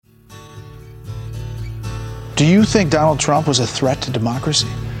Do you think Donald Trump was a threat to democracy?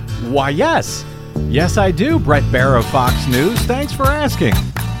 Why, yes. Yes, I do, Brett Baer of Fox News. Thanks for asking.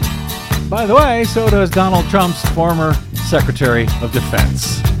 By the way, so does Donald Trump's former Secretary of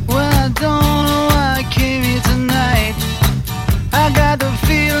Defense. Well, I don't know why I came here tonight. I got the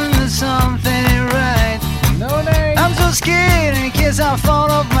feeling that something ain't right. No name. I'm so scared in case I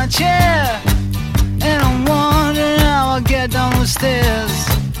fall off my chair. And I'm wondering how I'll get down the stairs.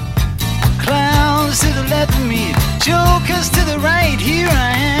 Clowns to the left of me, jokers to the right. Here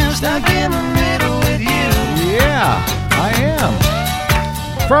I am, stuck in the middle with you. Yeah, I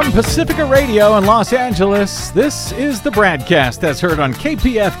am. From Pacifica Radio in Los Angeles, this is the BradCast that's heard on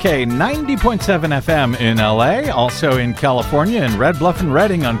KPFK 90.7 FM in LA, also in California in Red Bluff and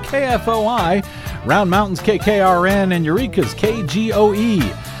Redding on KFOI, Round Mountains KKRN, and Eureka's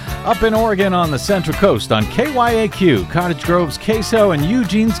KGOE. Up in Oregon on the Central Coast on KYAQ, Cottage Grove's KSO, and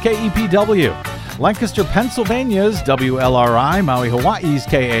Eugene's KEPW. Lancaster, Pennsylvania's WLRI, Maui, Hawaii's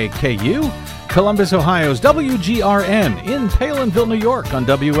KAKU. Columbus, Ohio's WGRN, in Palinville, New York on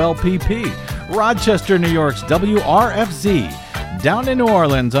WLPP, Rochester, New York's WRFZ, down in New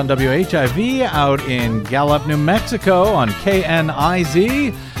Orleans on WHIV, out in Gallup, New Mexico on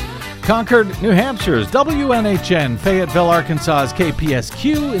KNIZ, Concord, New Hampshire's WNHN, Fayetteville, Arkansas's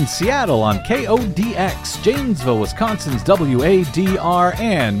KPSQ, in Seattle on KODX, Janesville, Wisconsin's WADR,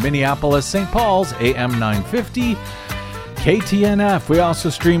 and Minneapolis, St. Paul's AM 950, KTNF. We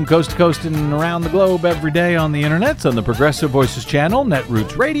also stream coast to coast and around the globe every day on the internet on the Progressive Voices channel,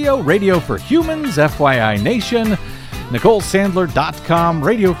 Netroots Radio, Radio for Humans, FYI Nation, NicoleSandler.com,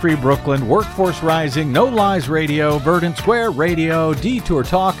 Radio Free Brooklyn, Workforce Rising, No Lies Radio, Verdant Square Radio, Detour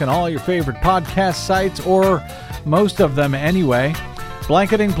Talk, and all your favorite podcast sites, or most of them anyway.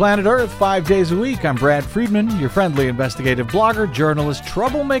 Blanketing Planet Earth 5 days a week. I'm Brad Friedman, your friendly investigative blogger, journalist,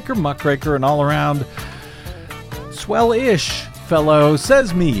 troublemaker, muckraker, and all-around swell-ish fellow,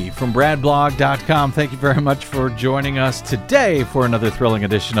 says me, from bradblog.com. Thank you very much for joining us today for another thrilling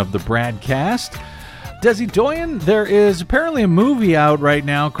edition of the BradCast. Desi Doyen, there is apparently a movie out right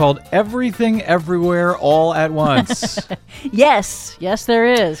now called Everything Everywhere All at Once. Yes, there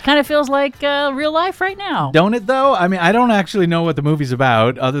is. Kind of feels like real life right now. Don't it, though? I mean, I don't actually know what the movie's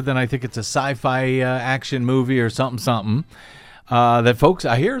about, other than I think it's a sci-fi action movie or something. That folks,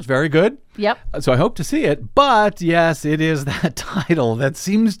 I hear, is very good. Yep. So I hope to see it. But yes, it is that title that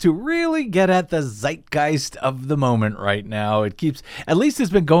seems to really get at the zeitgeist of the moment right now. It keeps, at least it's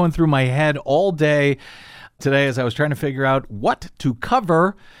been going through my head all day today as I was trying to figure out what to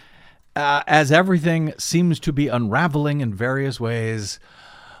cover, as everything seems to be unraveling in various ways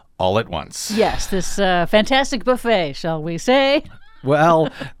all at once. Yes, this fantastic buffet, shall we say? Well,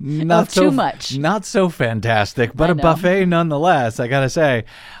 not too much. Not so fantastic, but a buffet nonetheless, I gotta say.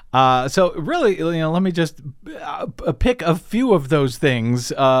 So really, let me just pick a few of those things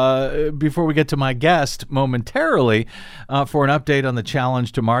before we get to my guest momentarily for an update on the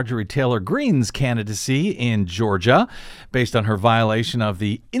challenge to Marjorie Taylor Greene's candidacy in Georgia based on her violation of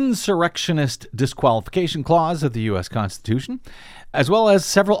the insurrectionist disqualification clause of the U.S. Constitution, as well as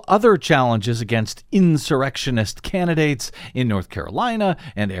several other challenges against insurrectionist candidates in North Carolina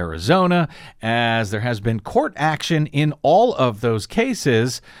and Arizona, as there has been court action in all of those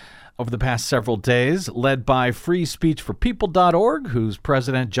cases over the past several days, led by freespeechforpeople.org, whose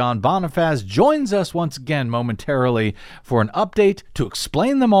president, John Bonifaz, joins us once again momentarily for an update to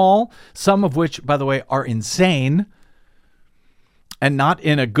explain them all, some of which, by the way, are insane and not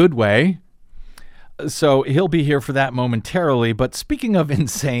in a good way. So he'll be here for that momentarily. But speaking of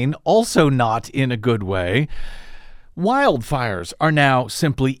insane, also not in a good way, wildfires are now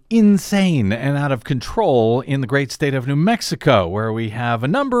simply insane and out of control in the great state of New Mexico, where we have a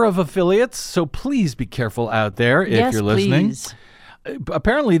number of affiliates. So please be careful out there if you're listening. Please.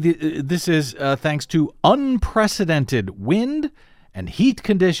 Apparently, this is thanks to unprecedented wind and heat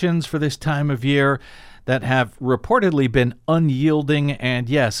conditions for this time of year that have reportedly been unyielding and,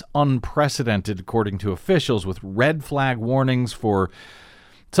 yes, unprecedented, according to officials, with red flag warnings for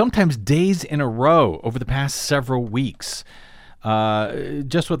sometimes days in a row over the past several weeks.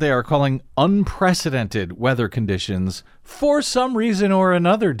 Just what they are calling unprecedented weather conditions for some reason or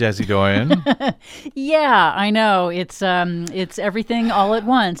another, Desi Doyen. Yeah, I know. It's everything all at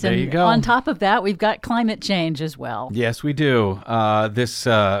once. There and you go. On top of that, we've got climate change as well. Yes, we do. This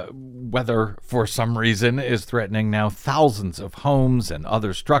weather, for some reason, is threatening now thousands of homes and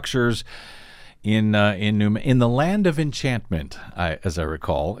other structures in the land of enchantment, as I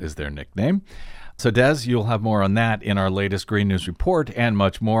recall, is their nickname. So, Des, you'll have more on that in our latest Green News Report and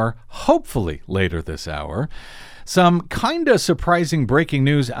much more, hopefully later this hour. Some kind of surprising breaking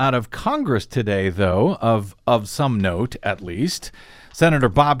news out of Congress today, though, of some note at least. Senator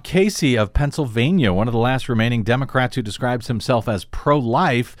Bob Casey of Pennsylvania, one of the last remaining Democrats who describes himself as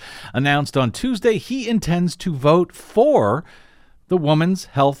pro-life, announced on Tuesday he intends to vote for the Women's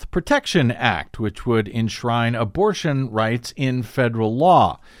Health Protection Act, which would enshrine abortion rights in federal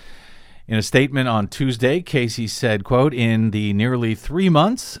law. In a statement on Tuesday, Casey said, quote, "In the nearly 3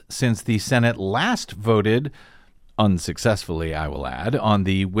 months since the Senate last voted, unsuccessfully, I will add, on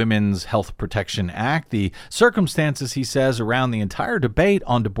the Women's Health Protection Act, the circumstances," he says, "around the entire debate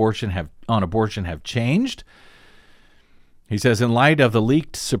on abortion have changed." He says, in light of the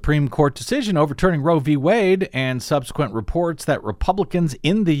leaked Supreme Court decision overturning Roe v. Wade and subsequent reports that Republicans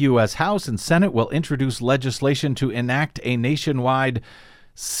in the U.S. House and Senate will introduce legislation to enact a nationwide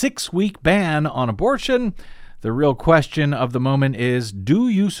 6-week ban on abortion, the real question of the moment is, do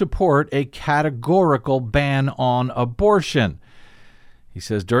you support a categorical ban on abortion? He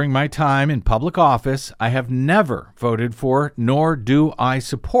says, during my time in public office, I have never voted for, nor do I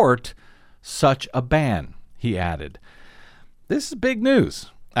support such a ban, he added. This is big news,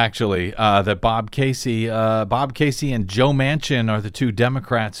 actually, that Bob Casey and Joe Manchin are the two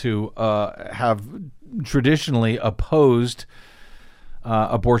Democrats who have traditionally opposed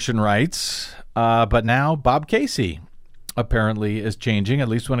abortion rights. But now Bob Casey apparently is changing, at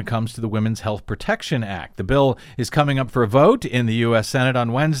least when it comes to the Women's Health Protection Act. The bill is coming up for a vote in the U.S. Senate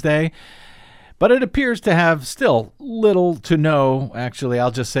on Wednesday, but it appears to have still little to no, actually,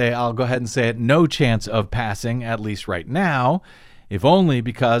 I'll go ahead and say it, no chance of passing, at least right now, if only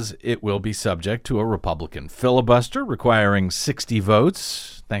because it will be subject to a Republican filibuster requiring 60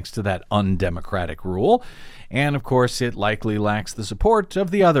 votes, thanks to that undemocratic rule. And, of course, it likely lacks the support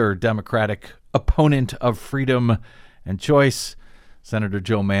of the other Democratic opponent of freedom and choice, Senator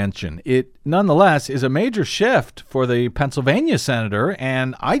Joe Manchin. It, nonetheless, is a major shift for the Pennsylvania senator,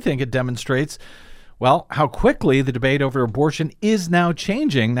 and I think it demonstrates, well, how quickly the debate over abortion is now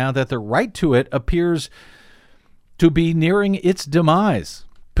changing now that the right to it appears to be nearing its demise,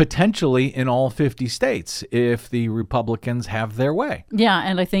 potentially in all 50 states if the Republicans have their way. Yeah,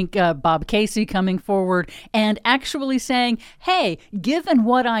 and I think Bob Casey coming forward and actually saying, hey, given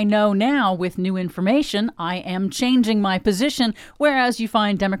what I know now with new information, I am changing my position, whereas you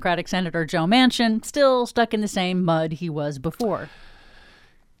find Democratic Senator Joe Manchin still stuck in the same mud he was before.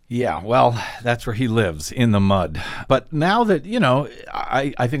 Yeah, well, that's where he lives, in the mud. But now that,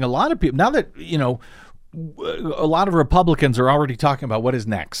 I think a lot of people, now that, a lot of Republicans are already talking about what is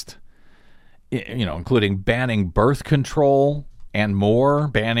next, including banning birth control and more,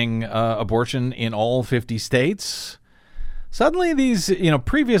 banning abortion in all 50 states. Suddenly these,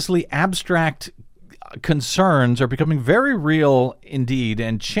 previously abstract concerns are becoming very real indeed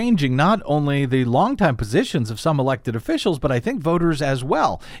and changing not only the longtime positions of some elected officials, but I think voters as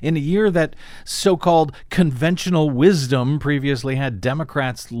well. In a year that so-called conventional wisdom previously had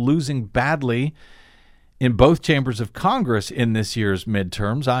Democrats losing badly in both chambers of Congress in this year's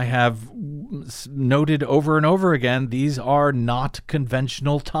midterms, I have noted over and over again, these are not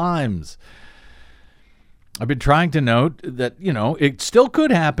conventional times. I've been trying to note that, it still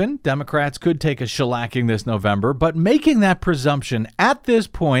could happen. Democrats could take a shellacking this November, but making that presumption at this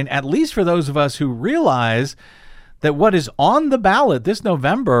point, at least for those of us who realize that what is on the ballot this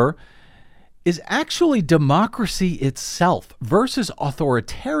November is actually democracy itself versus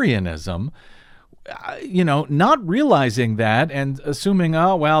authoritarianism, not realizing that and assuming,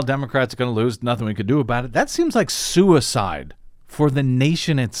 Democrats are going to lose, nothing we could do about it. That seems like suicide for the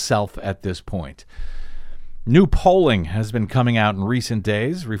nation itself at this point. New polling has been coming out in recent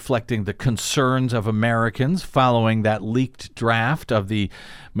days, reflecting the concerns of Americans following that leaked draft of the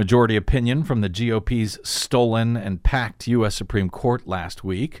majority opinion from the GOP's stolen and packed U.S. Supreme Court last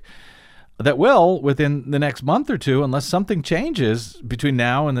week. That will, within the next month or two, unless something changes between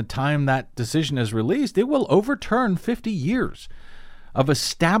now and the time that decision is released, it will overturn 50 years of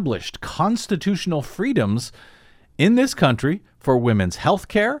established constitutional freedoms in this country for women's health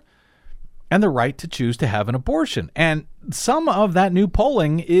care and the right to choose to have an abortion. And some of that new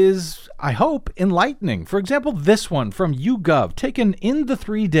polling is, I hope, enlightening. For example, this one from YouGov, taken in the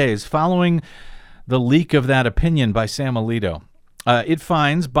 3 days following the leak of that opinion by Sam Alito. It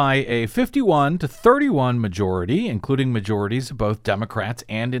finds by a 51 to 31 majority, including majorities of both Democrats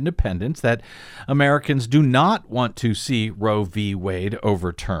and independents, that Americans do not want to see Roe v. Wade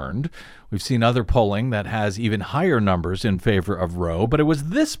overturned. We've seen other polling that has even higher numbers in favor of Roe, but it was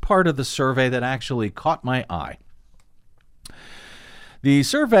this part of the survey that actually caught my eye. The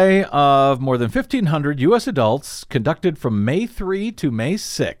survey of more than 1,500 U.S. adults conducted from May 3 to May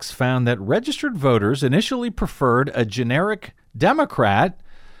 6 found that registered voters initially preferred a generic Democrat,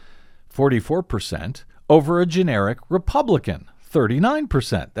 44%, over a generic Republican,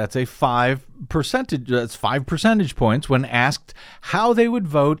 39%. That's 5 percentage points when asked how they would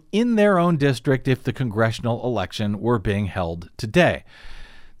vote in their own district if the congressional election were being held today.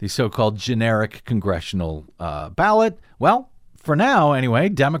 The so-called generic congressional ballot, well, for now, anyway,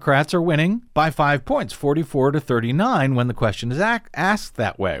 Democrats are winning by 5 points, 44 to 39, when the question is asked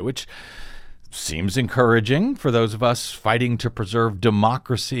that way, which seems encouraging for those of us fighting to preserve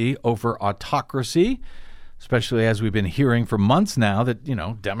democracy over autocracy, especially as we've been hearing for months now that,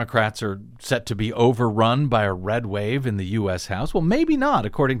 Democrats are set to be overrun by a red wave in the U.S. House. Well, maybe not,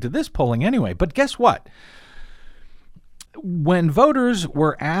 according to this polling anyway. But guess what? When voters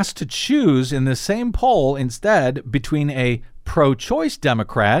were asked to choose in the same poll instead between a pro-choice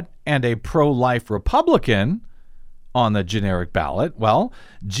Democrat and a pro-life Republican on the generic ballot, well,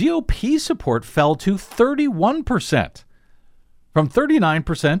 GOP support fell to 31%, from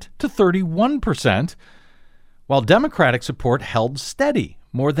 39% to 31%, while Democratic support held steady,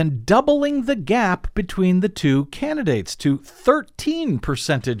 more than doubling the gap between the two candidates to 13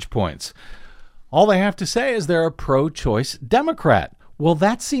 percentage points. All they have to say is they're a pro-choice Democrat. Well,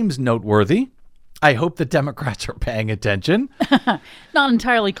 that seems noteworthy. I hope the Democrats are paying attention. Not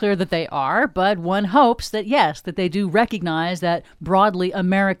entirely clear that they are, but one hopes that, yes, that they do recognize that broadly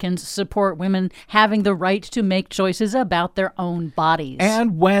Americans support women having the right to make choices about their own bodies.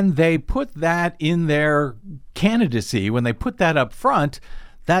 And when they put that in their candidacy, when they put that up front,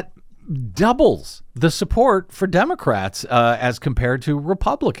 that doubles the support for Democrats as compared to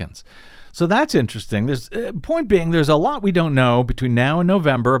Republicans. So that's interesting. Point being, there's a lot we don't know between now and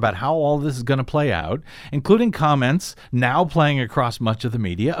November about how all this is going to play out, including comments now playing across much of the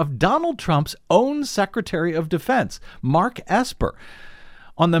media of Donald Trump's own Secretary of Defense, Mark Esper,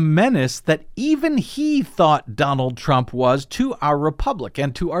 on the menace that even he thought Donald Trump was to our republic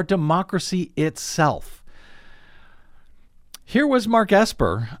and to our democracy itself. Here was Mark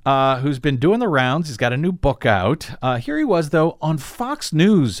Esper, who's been doing the rounds. He's got a new book out. Here he was, though, on Fox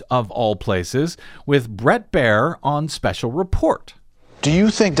News, of all places, with Bret Baier on Special Report. Do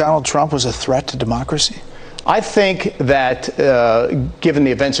you think Donald Trump was a threat to democracy? I think that given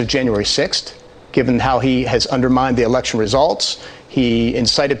the events of January 6th, given how he has undermined the election results, he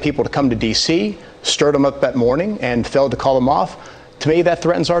incited people to come to D.C., stirred them up that morning, and failed to call them off, to me that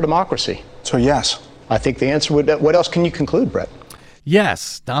threatens our democracy. So yes. I think the answer would, what else can you conclude, Brett?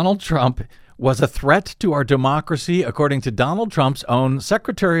 Yes, Donald Trump was a threat to our democracy, according to Donald Trump's own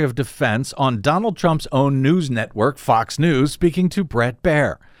Secretary of Defense on Donald Trump's own news network, Fox News, speaking to Bret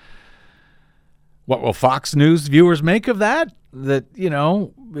Baier. What will Fox News viewers make of that? That,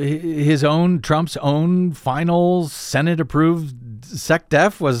 Trump's own final Senate-approved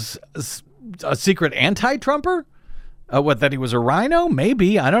SecDef was a secret anti-Trumper? That he was a rhino?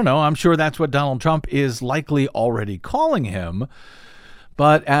 Maybe. I don't know. I'm sure that's what Donald Trump is likely already calling him.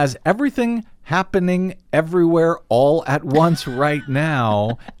 But as everything happening everywhere all at once right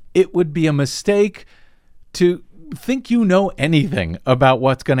now, it would be a mistake to think you know anything about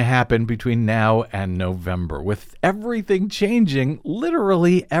what's going to happen between now and November, with everything changing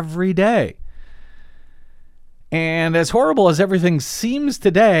literally every day. And as horrible as everything seems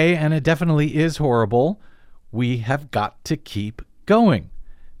today, and it definitely is horrible, we have got to keep going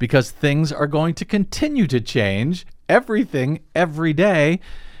because things are going to continue to change, everything every day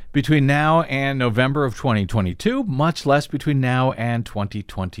between now and November of 2022, much less between now and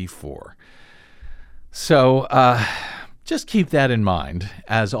 2024. So just keep that in mind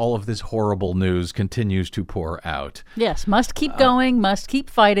as all of this horrible news continues to pour out. Yes, must keep going, must keep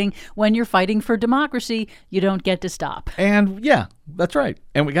fighting. When you're fighting for democracy, you don't get to stop. And yeah, that's right.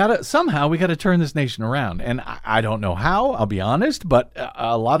 And we got to turn this nation around. And I don't know how, I'll be honest, but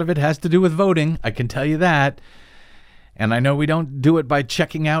a lot of it has to do with voting. I can tell you that. And I know we don't do it by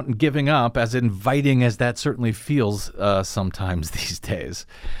checking out and giving up, as inviting as that certainly feels sometimes these days.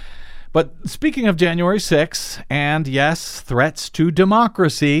 But speaking of January 6th, and yes, threats to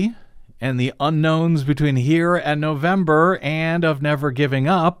democracy and the unknowns between here and November, and of never giving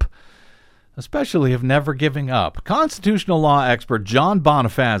up, especially of never giving up, constitutional law expert John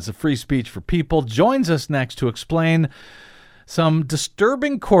Bonifaz of Free Speech for People joins us next to explain some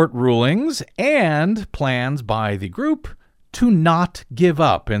disturbing court rulings and plans by the group to not give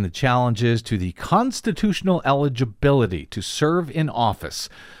up in the challenges to the constitutional eligibility to serve in office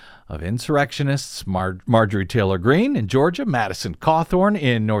of insurrectionists Marjorie Taylor Greene in Georgia, Madison Cawthorn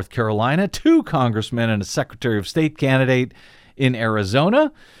in North Carolina, 2 congressmen and a Secretary of State candidate in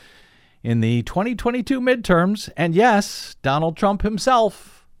Arizona in the 2022 midterms, and yes, Donald Trump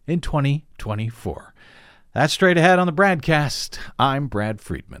himself in 2024. That's straight ahead on the BradCast. I'm Brad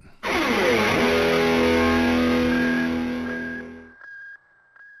Friedman.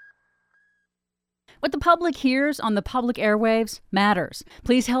 What the public hears on the public airwaves matters.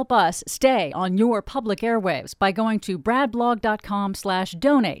 Please help us stay on your public airwaves by going to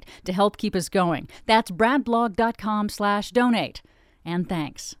bradblog.com/donate to help keep us going. That's bradblog.com/donate. And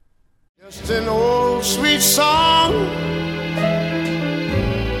thanks. Just an old sweet song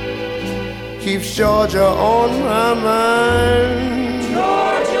keeps Georgia on my mind.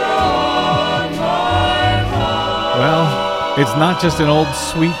 Georgia on my mind. Well, it's not just an old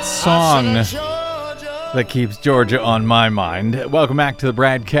sweet song that keeps Georgia on my mind. Welcome back to the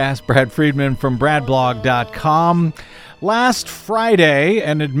BradCast. Brad Friedman from bradblog.com. Last Friday,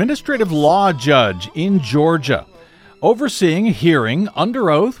 an administrative law judge in Georgia overseeing a hearing under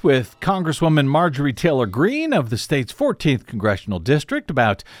oath with Congresswoman Marjorie Taylor Greene of the state's 14th congressional district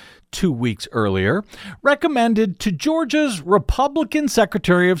about 2 weeks earlier, recommended to Georgia's Republican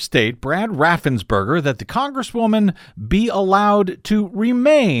Secretary of State, Brad Raffensperger, that the Congresswoman be allowed to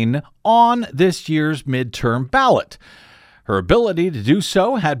remain on this year's midterm ballot. Her ability to do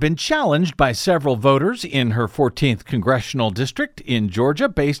so had been challenged by several voters in her 14th congressional district in Georgia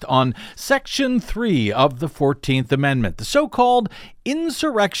based on Section 3 of the 14th Amendment, the so-called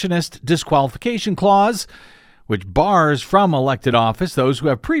insurrectionist disqualification clause, which bars from elected office those who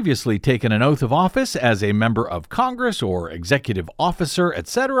have previously taken an oath of office as a member of Congress or executive officer,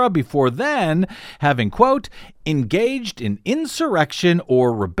 etc., before then having, quote, engaged in insurrection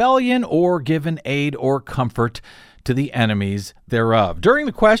or rebellion or given aid or comfort to the enemies thereof. During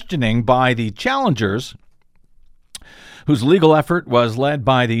the questioning by the challengers, whose legal effort was led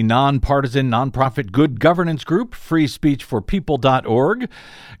by the nonpartisan nonprofit good governance group freespeechforpeople.org,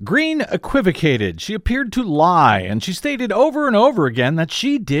 Greene equivocated. She appeared to lie, and she stated over and over again that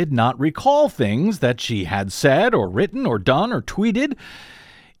she did not recall things that she had said or written or done or tweeted,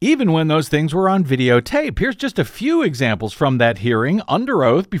 even when those things were on videotape. Here's just a few examples from that hearing under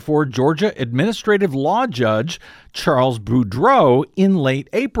oath before Georgia administrative law judge Charles Boudreaux in late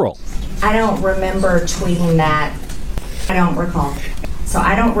April. I don't remember tweeting that. I don't recall. So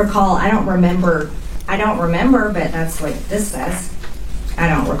I don't remember, but that's what this says. I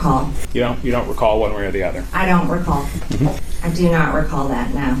don't recall. You don't recall one way or the other? I don't recall. Mm-hmm. I do not recall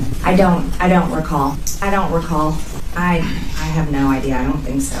that, no. I don't recall. I have no idea. I don't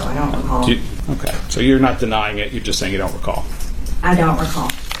think so. I don't recall. Okay. So you're not denying it, you're just saying you don't recall. I don't recall.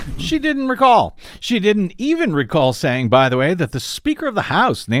 She didn't recall. She didn't even recall saying, by the way, that the Speaker of the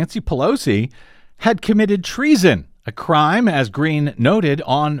House, Nancy Pelosi, had committed treason. A crime, as Greene noted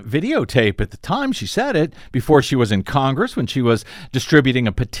on videotape at the time she said it, before she was in Congress when she was distributing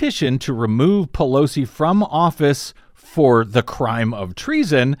a petition to remove Pelosi from office for the crime of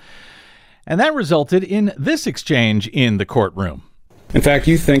treason. And that resulted in this exchange in the courtroom. In fact,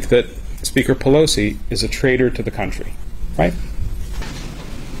 you think that Speaker Pelosi is a traitor to the country, right?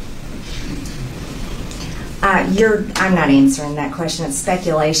 I'm not answering that question. It's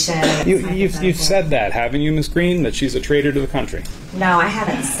speculation. You've said that, haven't you, Ms. Greene, that she's a traitor to the country? No, I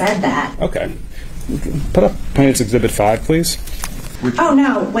haven't said that. Okay. Put up Plaintiff's Exhibit 5, please. Oh,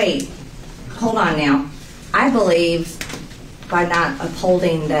 no, wait. Hold on now. I believe by not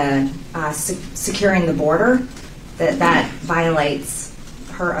upholding the securing the border, that violates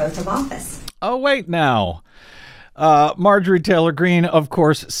her oath of office. Oh, wait now. Marjorie Taylor Greene, of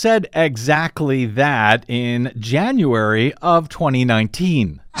course, said exactly that in January of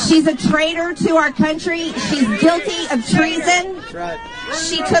 2019. She's a traitor to our country. She's guilty of treason. That's right.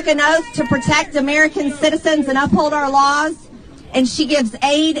 She took an oath to protect American citizens and uphold our laws. And she gives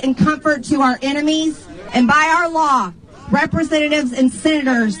aid and comfort to our enemies. And by our law, representatives and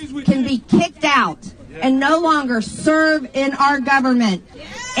senators can be kicked out and no longer serve in our government.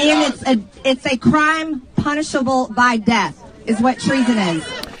 And it's a crime punishable by death, is what treason is.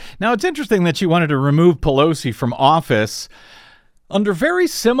 Now, it's interesting that she wanted to remove Pelosi from office under very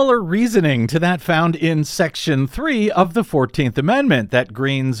similar reasoning to that found in Section 3 of the 14th Amendment that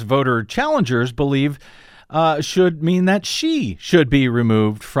Greene's voter challengers believe should mean that she should be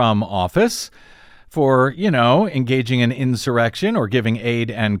removed from office for, engaging in insurrection or giving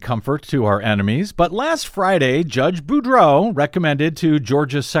aid and comfort to our enemies. But last Friday, Judge Boudreaux recommended to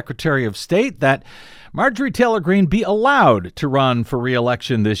Georgia's Secretary of State that Marjorie Taylor Greene be allowed to run for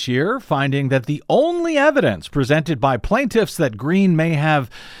re-election this year, finding that the only evidence presented by plaintiffs that Greene may have,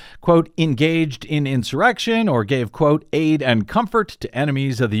 quote, engaged in insurrection or gave, quote, aid and comfort to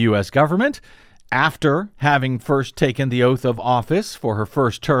enemies of the U.S. government after having first taken the oath of office for her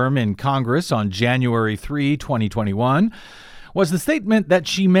first term in Congress on January 3, 2021, was the statement that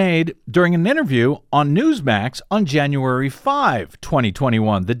she made during an interview on Newsmax on January 5,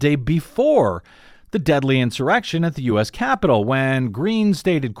 2021, the day before the deadly insurrection at the U.S. Capitol, when Greene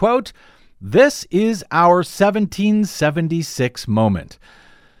stated, quote, "This is our 1776 moment."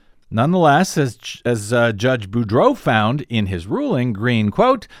 Nonetheless, as Judge Boudreau found in his ruling, Greene,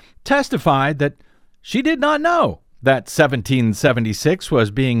 quote, testified that she did not know that 1776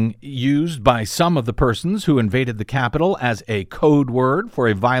 was being used by some of the persons who invaded the Capitol as a code word for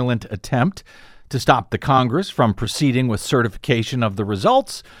a violent attempt to stop the Congress from proceeding with certification of the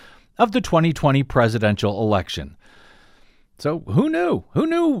results of the 2020 presidential election. So who knew? Who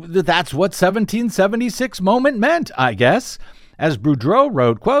knew that that's what 1776 moment meant, I guess? As Boudreau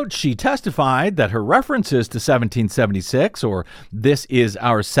wrote, quote, she testified that her references to 1776, or "this is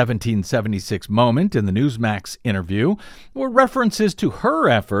our 1776 moment" in the Newsmax interview, were references to her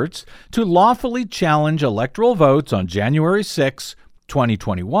efforts to lawfully challenge electoral votes on January 6,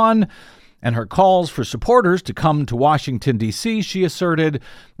 2021, and her calls for supporters to come to Washington, D.C., she asserted,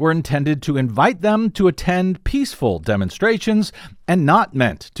 were intended to invite them to attend peaceful demonstrations and not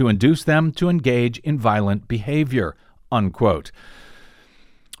meant to induce them to engage in violent behavior, unquote.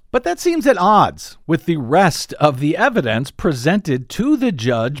 But that seems at odds with the rest of the evidence presented to the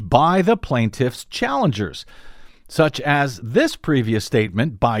judge by the plaintiff's challengers, such as this previous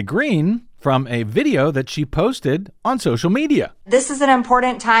statement by Greene from a video that she posted on social media. This is an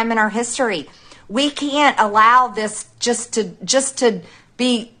important time in our history. We can't allow this just to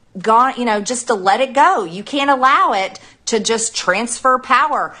be gone, just to let it go. You can't allow it to just transfer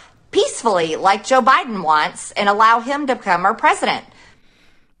power peacefully like Joe Biden wants and allow him to become our president.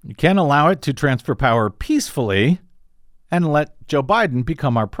 You can't allow it to transfer power peacefully and let Joe Biden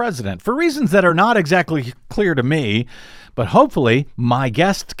become our president, for reasons that are not exactly clear to me, but hopefully my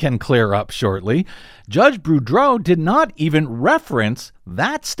guest can clear up shortly. Judge Boudreau did not even reference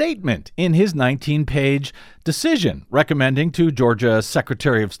that statement in his 19-page decision, recommending to Georgia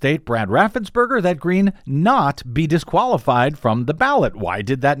Secretary of State Brad Raffensperger that Greene not be disqualified from the ballot. Why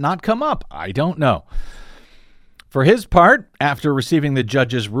did that not come up? I don't know. For his part, after receiving the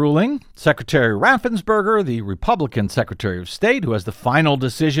judge's ruling, Secretary Raffensperger, the Republican Secretary of State, who has the final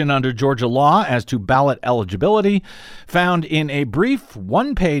decision under Georgia law as to ballot eligibility, found in a brief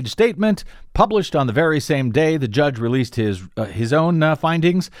one-page statement published on the very same day the judge released his own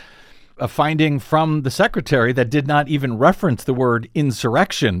findings, a finding from the secretary that did not even reference the word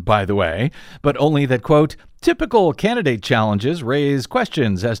insurrection, by the way, but only that, quote, typical candidate challenges raise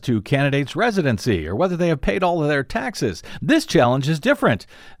questions as to candidates' residency or whether they have paid all of their taxes. This challenge is different.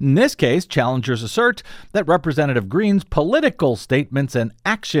 In this case, challengers assert that Representative Greene's political statements and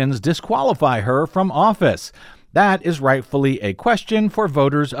actions disqualify her from office. That is rightfully a question for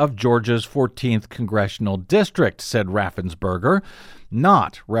voters of Georgia's 14th congressional district, said Raffensperger,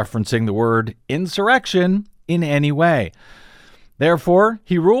 not referencing the word insurrection in any way. Therefore,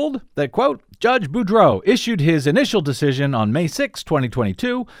 he ruled that, quote, Judge Boudreau issued his initial decision on May 6,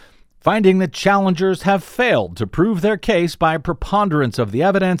 2022, finding that challengers have failed to prove their case by a preponderance of the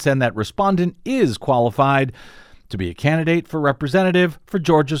evidence and that respondent is qualified to be a candidate for representative for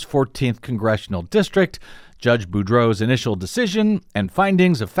Georgia's 14th congressional district. Judge Boudreau's initial decision and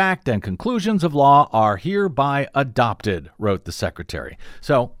findings of fact and conclusions of law are hereby adopted, wrote the secretary.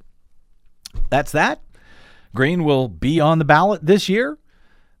 So that's that. Greene will be on the ballot this year?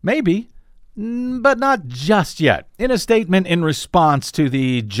 Maybe, but not just yet. In a statement in response to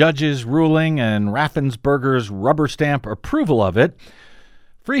the judge's ruling and Raffensperger's rubber stamp approval of it,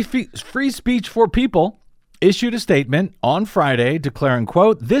 Free Speech for People issued a statement on Friday declaring,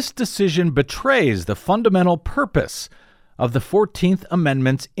 quote, this decision betrays the fundamental purpose of the 14th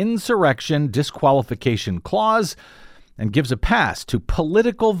Amendment's insurrection disqualification clause and gives a pass to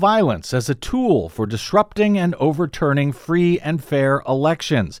political violence as a tool for disrupting and overturning free and fair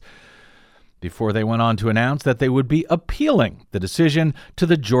elections, before they went on to announce that they would be appealing the decision to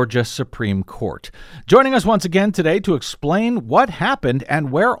the Georgia Supreme Court. Joining us once again today to explain what happened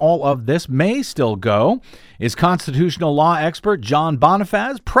and where all of this may still go is constitutional law expert John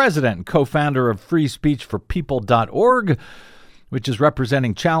Bonifaz, president and co-founder of freespeechforpeople.org, which is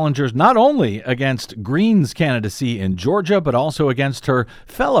representing challengers not only against Greene's candidacy in Georgia, but also against her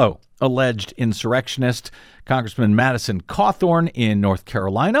fellow alleged insurrectionist, Congressman Madison Cawthorn in North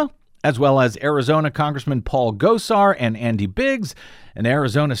Carolina, as well as Arizona Congressman Paul Gosar and Andy Biggs, and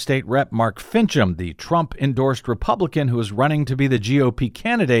Arizona State Rep Mark Fincham, the Trump-endorsed Republican who is running to be the GOP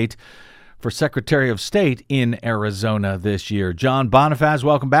candidate for Secretary of State in Arizona this year. John Bonifaz,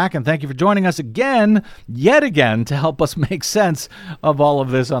 welcome back, and thank you for joining us yet again, to help us make sense of all of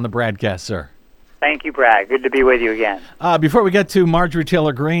this on the BradCast, sir. Thank you, Brad. Good to be with you again. Before we get to Marjorie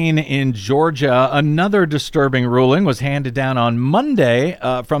Taylor Greene in Georgia, another disturbing ruling was handed down on Monday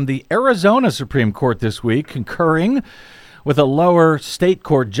from the Arizona Supreme Court this week, concurring with a lower state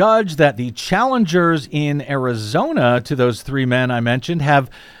court judge that the challengers in Arizona to those three men I mentioned have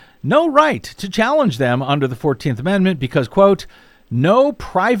no right to challenge them under the 14th Amendment because, quote, no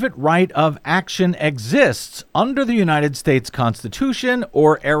private right of action exists under the United States Constitution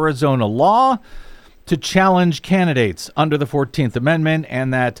or Arizona law to challenge candidates under the 14th Amendment,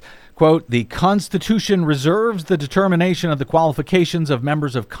 and that, quote, the Constitution reserves the determination of the qualifications of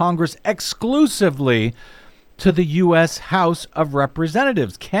members of Congress exclusively to the U.S. House of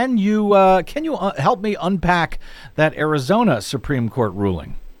Representatives. Can you help me unpack that Arizona Supreme Court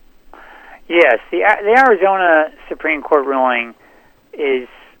ruling? Yes, the Arizona Supreme Court ruling is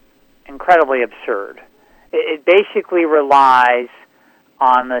incredibly absurd. It basically relies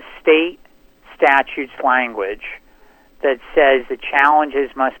on the state statute's language that says the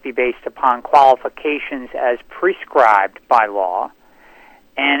challenges must be based upon qualifications as prescribed by law,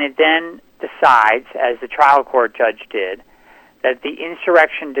 and it then decides, as the trial court judge did, that the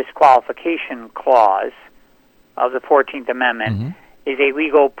insurrection disqualification clause of the 14th Amendment is a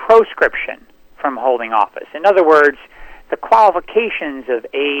legal proscription from holding office. In other words, the qualifications of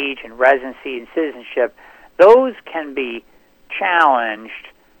age and residency and citizenship, those can be challenged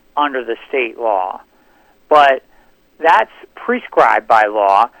under the state law. But that's prescribed by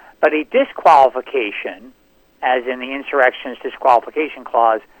law, but a disqualification, as in the insurrection's disqualification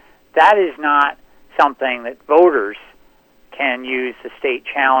clause, that is not something that voters can use the state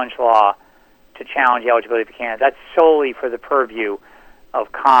challenge law to challenge the eligibility of a candidate. That's solely for the purview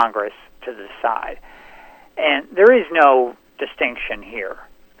of Congress to decide. And there is no distinction here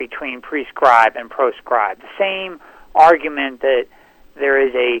between prescribed and proscribed. The same argument that there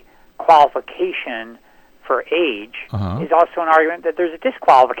is a qualification for age is also an argument that there's a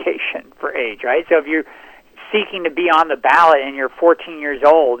disqualification for age, right? So if you're seeking to be on the ballot and you're 14 years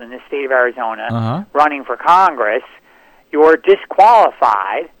old in the state of Arizona running for Congress, you're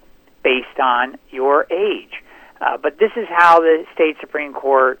disqualified based on your age. But this is how the state Supreme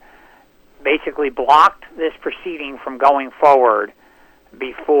Court basically blocked this proceeding from going forward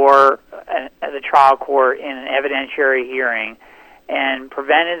before the trial court in an evidentiary hearing, and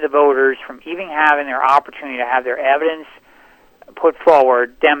prevented the voters from even having their opportunity to have their evidence put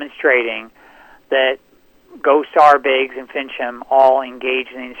forward demonstrating that Gosar, Biggs, and Fincham all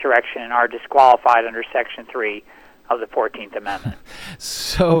engaged in the insurrection and are disqualified under Section 3 of the 14th Amendment.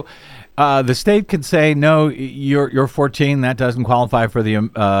 So the state can say, no, you're 14, that doesn't qualify for the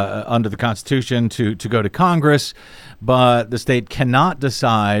under the Constitution to go to Congress, but the state cannot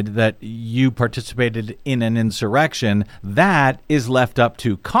decide that you participated in an insurrection. That is left up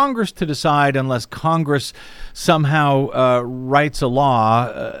to Congress to decide unless Congress somehow writes a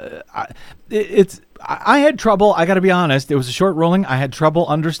law. I had trouble, I got to be honest, it was a short ruling, I had trouble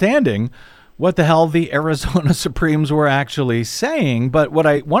understanding what the hell the Arizona Supremes were actually saying. But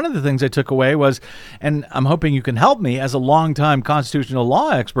one of the things I took away was, and I'm hoping you can help me as a longtime constitutional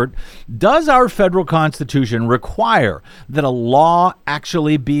law expert, does our federal Constitution require that a law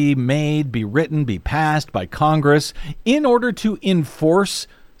actually be made, be written, be passed by Congress in order to enforce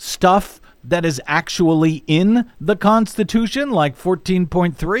stuff that is actually in the Constitution, like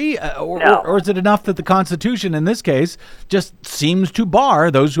 14.3? Or is it enough that the Constitution, in this case, just seems to bar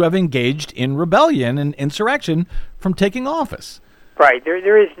those who have engaged in rebellion and insurrection from taking office? Right.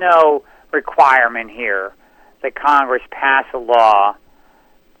 There is no requirement here that Congress pass a law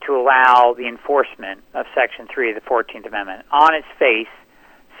to allow the enforcement of Section 3 of the 14th Amendment. On its face,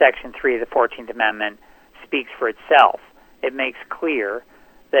 Section 3 of the 14th Amendment speaks for itself. It makes clear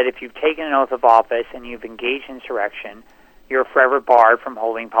that if you've taken an oath of office and you've engaged in insurrection, you're forever barred from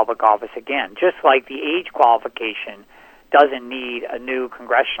holding public office again. Just like the age qualification doesn't need a new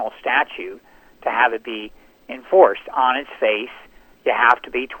congressional statute to have it be enforced. On its face, you have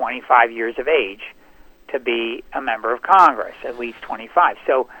to be 25 years of age to be a member of Congress, at least 25.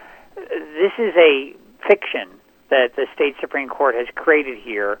 So this is a fiction that the state Supreme Court has created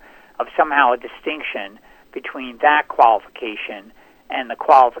here of somehow a distinction between that qualification and the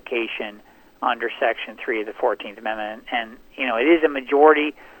qualification under Section 3 of the 14th Amendment. And, you know, it is a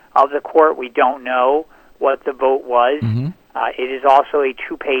majority of the court. We don't know what the vote was. It is also a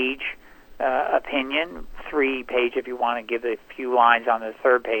two-page opinion, three-page if you want to give a few lines on the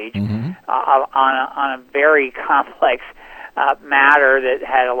third page, on a very complex matter that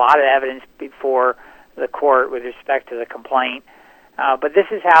had a lot of evidence before the court with respect to the complaint. But this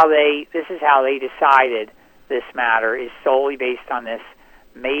is how they decided this matter, is solely based on this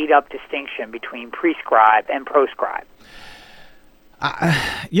made-up distinction between prescribe and proscribe.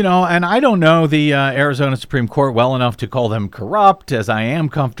 And I don't know the Arizona Supreme Court well enough to call them corrupt, as I am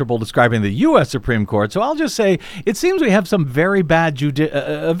comfortable describing the U.S. Supreme Court. So I'll just say it seems we have some very bad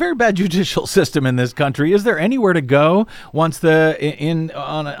a very bad judicial system in this country. Is there anywhere to go once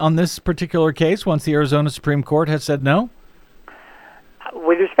on this particular case, once the Arizona Supreme Court has said no?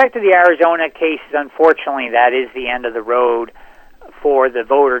 With respect to the Arizona cases, unfortunately, that is the end of the road for the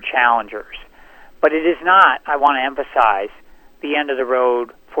voter challengers. But it is not, I want to emphasize, the end of the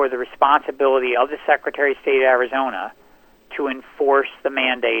road for the responsibility of the Secretary of State of Arizona to enforce the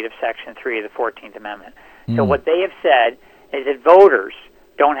mandate of Section 3 of the 14th Amendment. So what they have said is that voters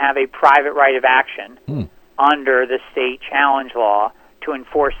don't have a private right of action under the state challenge law to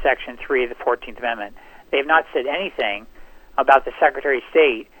enforce Section 3 of the 14th Amendment. They have not said anything about the Secretary of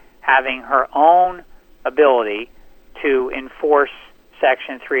State having her own ability to enforce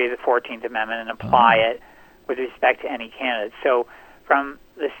Section 3 of the 14th Amendment and apply it with respect to any candidate. So from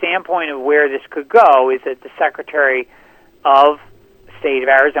the standpoint of where this could go is that the Secretary of State of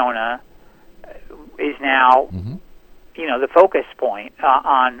Arizona is now, the focus point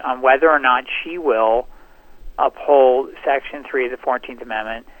on whether or not she will uphold Section 3 of the 14th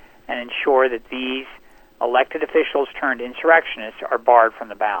Amendment and ensure that these elected officials turned insurrectionists are barred from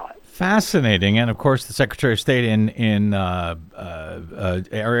the ballot. Fascinating. And, of course, the Secretary of State in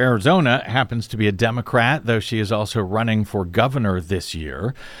Arizona happens to be a Democrat, though she is also running for governor this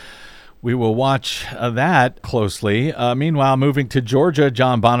year. We will watch that closely. Meanwhile, moving to Georgia,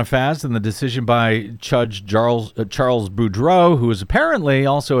 John Bonifaz and the decision by Judge Charles Boudreaux, who is apparently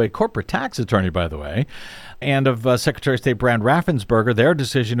also a corporate tax attorney, by the way, and of Secretary of State Brad Raffensperger, their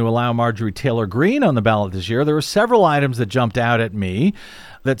decision to allow Marjorie Taylor Greene on the ballot this year. There were several items that jumped out at me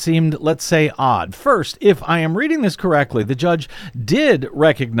that seemed, let's say, odd. First, if I am reading this correctly, the judge did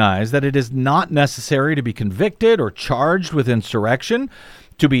recognize that it is not necessary to be convicted or charged with insurrection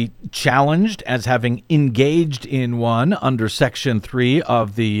to be challenged as having engaged in one under Section 3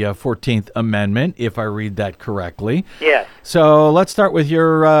 of the 14th Amendment, if I read that correctly. Yes. So let's start with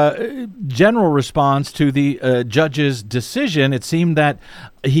your general response to the judge's decision. It seemed that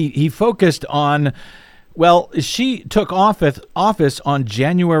he focused on, well, she took office on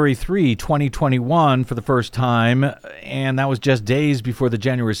January 3, 2021 for the first time, and that was just days before the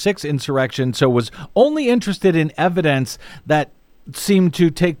January 6th insurrection, so was only interested in evidence that seemed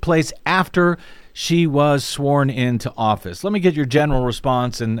to take place after she was sworn into office. Let me get your general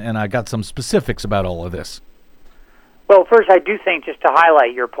response, and I got some specifics about all of this. Well, first, I do think, just to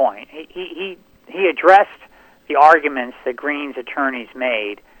highlight your point, he addressed the arguments that Greene's attorneys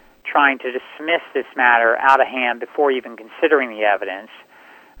made, trying to dismiss this matter out of hand before even considering the evidence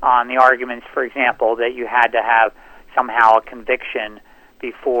on the arguments, for example, that you had to have somehow a conviction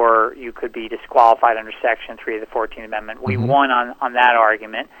before you could be disqualified under Section 3 of the 14th Amendment. We won on that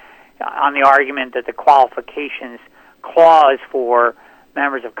argument. On the argument that the qualifications clause for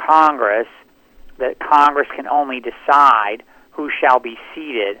members of Congress, that Congress can only decide who shall be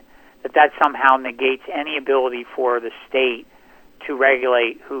seated, that somehow negates any ability for the state to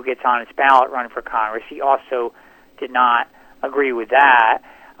regulate who gets on its ballot running for Congress. He also did not agree with that.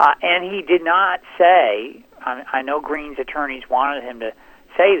 And he did not say, I know Greene's attorneys wanted him to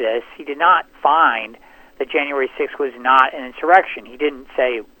say this, he did not find that January 6th was not an insurrection. He didn't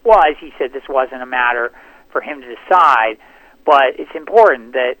say it was. He said this wasn't a matter for him to decide. But it's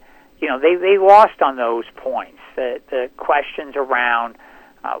important that, they lost on those points, the questions around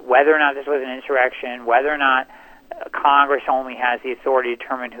whether or not this was an insurrection, whether or not Congress only has the authority to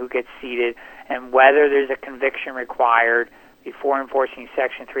determine who gets seated, and whether there's a conviction required before enforcing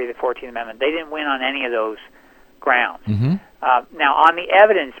Section 3 of the 14th Amendment. They didn't win on any of those grounds. Now, on the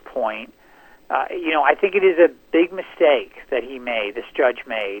evidence point, I think it is a big mistake that this judge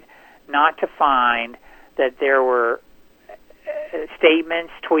made, not to find that there were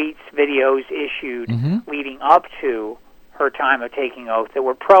statements, tweets, videos issued leading up to her time of taking oath that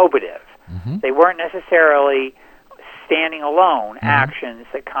were probative. They weren't necessarily standing alone actions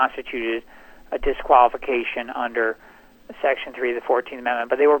that constituted a disqualification under Section 3 of the 14th Amendment,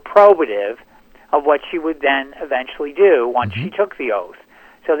 but they were probative of what she would then eventually do once she took the oath.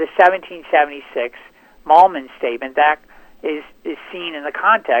 So the 1776 Malman statement, that is seen in the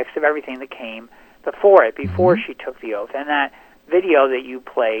context of everything that came before it, before she took the oath. And that video that you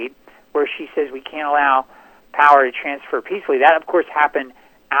played, where she says we can't allow power to transfer peacefully, that, of course, happened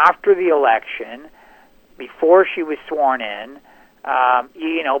after the election, before she was sworn in,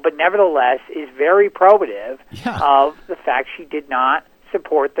 but nevertheless is very probative of the fact she did not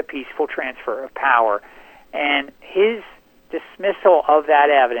support the peaceful transfer of power. And his dismissal of that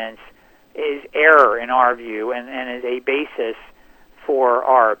evidence is error in our view and is a basis for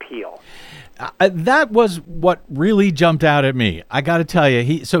our appeal. That was what really jumped out at me. I got to tell you,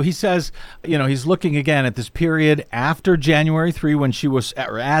 he says, he's looking again at this period after January 3 when she was,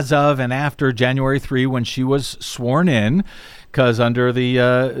 or as of and after January 3 when she was sworn in, because under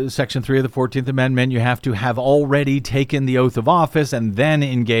the Section 3 of the 14th Amendment, you have to have already taken the oath of office and then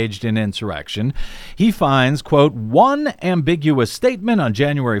engaged in insurrection. He finds, quote, one ambiguous statement on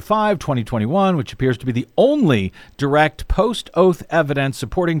January 5, 2021, which appears to be the only direct post-oath evidence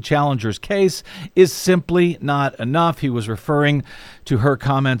supporting Challenger's case, is simply not enough. He was referring to her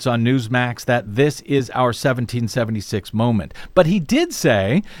comments on Newsmax that this is our 1776 moment. But he did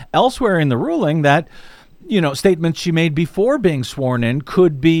say elsewhere in the ruling that statements she made before being sworn in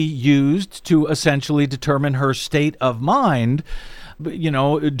could be used to essentially determine her state of mind,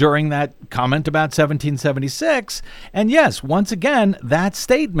 during that comment about 1776. And yes, once again, that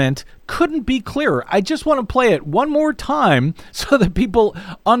statement couldn't be clearer. I just want to play it one more time so that people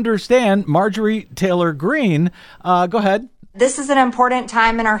understand. Marjorie Taylor Greene, go ahead. This is an important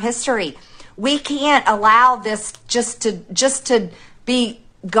time in our history. We can't allow this just to be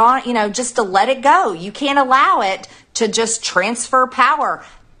gone, just to let it go. You can't allow it to just transfer power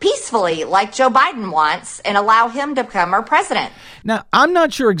peacefully like Joe Biden wants and allow him to become our president. Now, I'm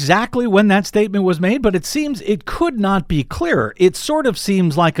not sure exactly when that statement was made, but it seems it could not be clearer. It sort of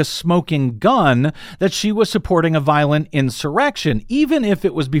seems like a smoking gun that she was supporting a violent insurrection. Even if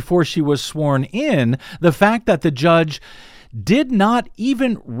it was before she was sworn in, the fact that the judge did not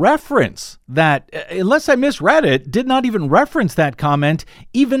even reference that, unless I misread it, did not even reference that comment,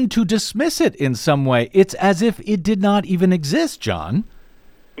 even to dismiss it in some way. It's as if it did not even exist, John.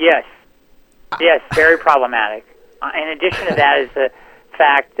 Yes, very problematic. In addition to that is the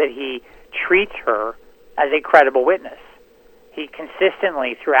fact that he treats her as a credible witness. He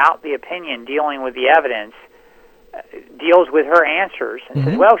consistently, throughout the opinion dealing with the evidence, deals with her answers and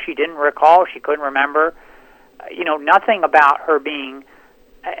says, well, she didn't recall, she couldn't remember. Nothing about her being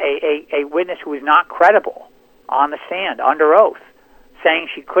a witness who was not credible on the stand, under oath, saying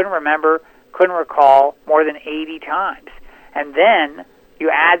she couldn't remember, couldn't recall more than 80 times. And then you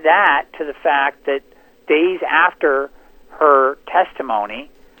add that to the fact that days after her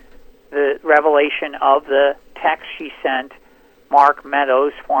testimony, the revelation of the text she sent Mark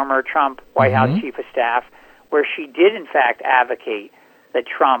Meadows, former Trump White House Chief of Staff, where she did in fact advocate that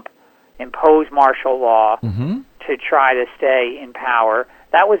Trump impose martial law to try to stay in power.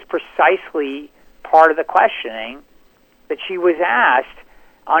 That was precisely part of the questioning that she was asked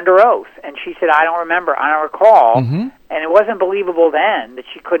under oath. And she said, I don't remember, I don't recall. And it wasn't believable then that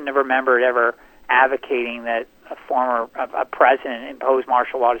she couldn't have remembered ever advocating that a president impose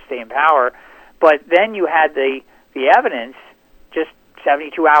martial law to stay in power. But then you had the evidence just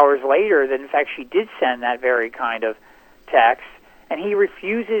 72 hours later that in fact she did send that very kind of text. And he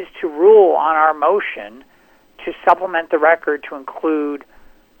refuses to rule on our motion to supplement the record to include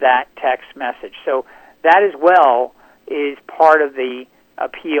that text message. So that as well is part of the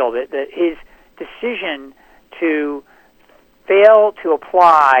appeal, that his decision to fail to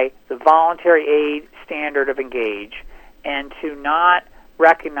apply the voluntary aid standard of engage and to not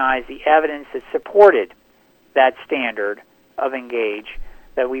recognize the evidence that supported that standard of engage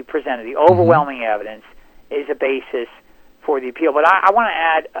that we presented, the overwhelming evidence, is a basis for the appeal. But I want to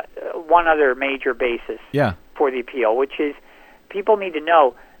add one other major basis for the appeal, which is people need to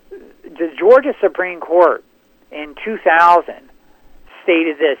know the Georgia Supreme Court in 2000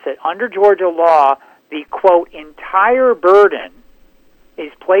 stated this, that under Georgia law, the, quote, entire burden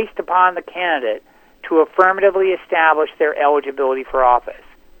is placed upon the candidate to affirmatively establish their eligibility for office.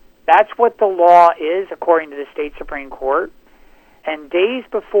 That's what the law is, according to the state Supreme Court. And days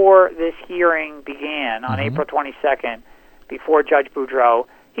before this hearing began, on April 22nd, before Judge Boudreau,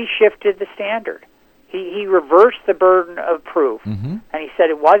 he shifted the standard. He reversed the burden of proof, and he said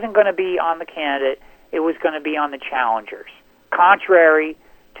it wasn't going to be on the candidate, it was going to be on the challengers, contrary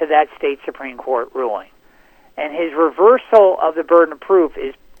to that state Supreme Court ruling. And his reversal of the burden of proof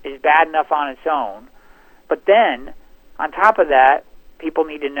is bad enough on its own. But then, on top of that, people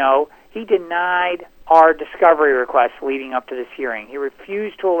need to know he denied our discovery request leading up to this hearing. He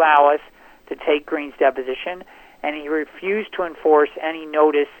refused to allow us to take Greene's deposition, and he refused to enforce any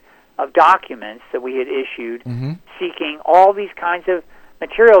notice of documents that we had issued seeking all these kinds of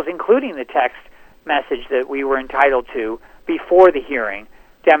materials, including the text message that we were entitled to before the hearing,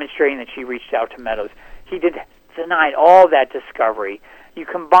 demonstrating that she reached out to Meadows. He denied all that discovery. You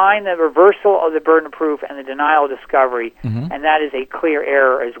combine the reversal of the burden of proof and the denial of discovery, and that is a clear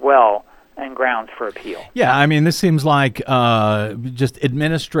error as well and grounds for appeal. Yeah, I mean, this seems like just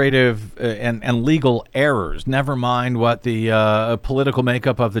administrative and legal errors. Never mind what the political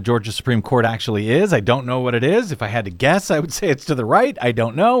makeup of the Georgia Supreme Court actually is. I don't know what it is. If I had to guess, I would say it's to the right. I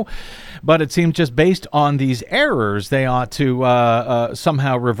don't know. But it seems just based on these errors, they ought to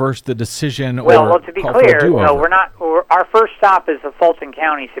somehow reverse the decision. Well, to be clear, our first stop is the Fulton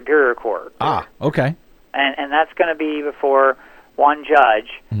County Superior Court. Ah, okay. And that's going to be before one judge,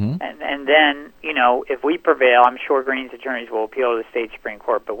 and then, if we prevail, I'm sure Green's attorneys will appeal to the state Supreme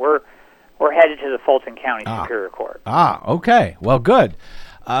Court, but we're headed to the Fulton County Superior Court. Okay. Well, good.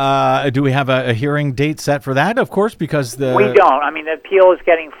 Do we have a hearing date set for that? Of course, because we don't. I mean, the appeal is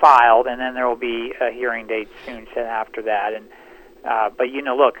getting filed, and then there will be a hearing date soon set after that. And but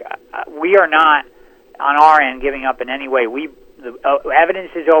look, we are not on our end giving up in any way. The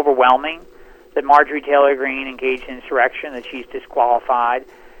evidence is overwhelming that Marjorie Taylor Greene engaged in insurrection, that she's disqualified,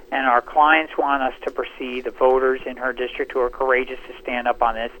 and our clients want us to proceed, the voters in her district who are courageous to stand up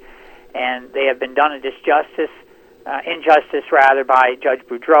on this, and they have been done a injustice by Judge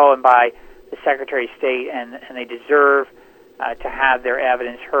Boudreaux and by the Secretary of State, and they deserve to have their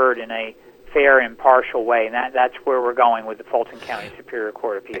evidence heard in a fair, impartial way, and that's where we're going with the Fulton County Superior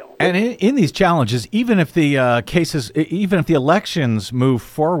Court appeal. And in these challenges, even if the even if the elections move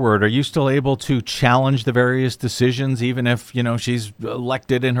forward, are you still able to challenge the various decisions, even if she's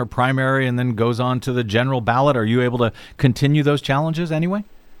elected in her primary and then goes on to the general ballot? Are you able to continue those challenges anyway?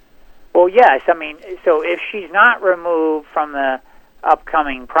 Well, yes. I mean, so if she's not removed from the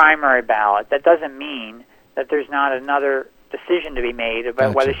upcoming primary ballot, that doesn't mean that there's not another decision to be made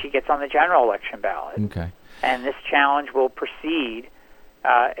about whether she gets on the general election ballot. Okay. And this challenge will proceed,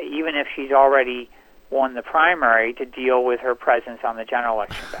 even if she's already won the primary, to deal with her presence on the general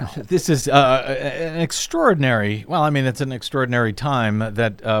election ballot. This is an extraordinary, it's an extraordinary time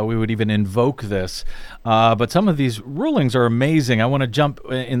that we would even invoke this. But some of these rulings are amazing. I want to jump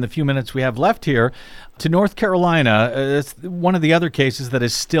in the few minutes we have left here to North Carolina. It's one of the other cases that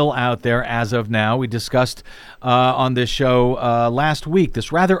is still out there as of now. We discussed on this show last week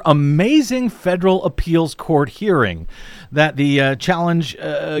this rather amazing federal appeals court hearing that the challenge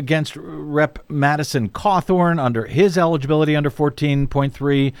against Rep. Madison Cawthorn under his eligibility under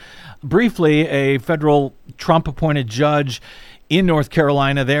 14.3. Briefly, a federal Trump-appointed judge in North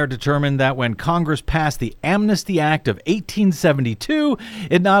Carolina there determined that when Congress passed the Amnesty Act of 1872,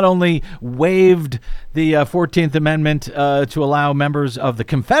 it not only waived the 14th Amendment to allow members of the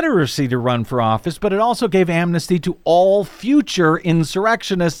Confederacy to run for office, but it also gave amnesty to all future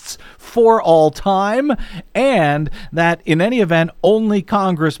insurrectionists for all time, and that in any event, only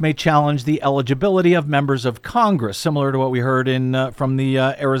Congress may challenge the eligibility of members of Congress, similar to what we heard from the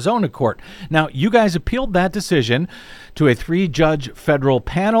Arizona court. Now, you guys appealed that decision to a 3-judge federal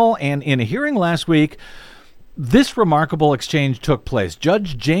panel, and in a hearing last week, this remarkable exchange took place.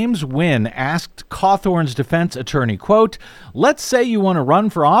 Judge James Wynn asked Cawthorn's defense attorney, quote, "Let's say you want to run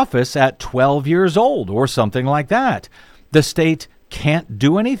for office at 12 years old or something like that. The state can't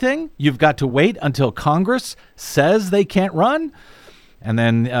do anything? You've got to wait until Congress says they can't run?" And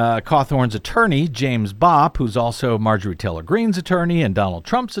then Cawthorn's attorney, James Bopp, who's also Marjorie Taylor Greene's attorney and Donald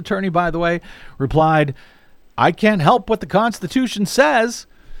Trump's attorney, by the way, replied, "I can't help what the Constitution says."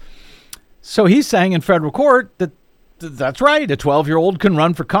 So he's saying in federal court that that's right. A 12-year-old can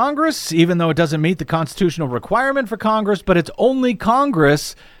run for Congress, even though it doesn't meet the constitutional requirement for Congress, but it's only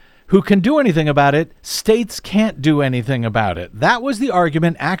Congress who can do anything about it. States can't do anything about it. That was the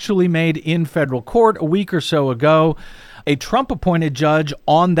argument actually made in federal court a week or so ago. A Trump-appointed judge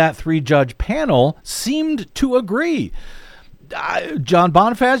on that 3-judge panel seemed to agree. John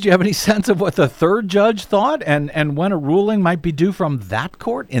Bonifaz, do you have any sense of what the 3rd judge thought and when a ruling might be due from that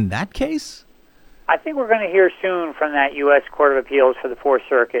court in that case? I think we're going to hear soon from that U.S. Court of Appeals for the 4th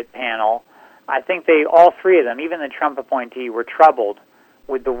Circuit panel. I think all 3 of them, even the Trump appointee, were troubled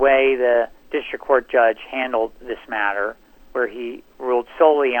with the way the district court judge handled this matter, where he ruled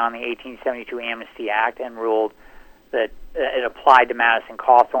solely on the 1872 Amnesty Act and ruled that it applied to Madison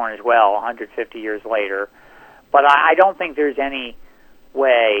Cawthorn as well 150 years later. But I don't think there's any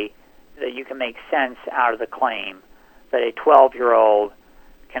way that you can make sense out of the claim that a 12-year-old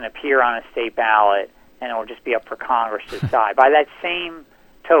can appear on a state ballot and it will just be up for Congress to decide. By that same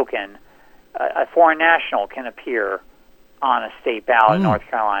token, a foreign national can appear on a state ballot in North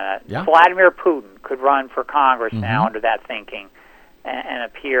Carolina. Yeah. Vladimir Putin could run for Congress now under that thinking and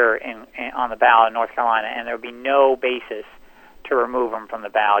appear on the ballot in North Carolina, and there would be no basis to remove him from the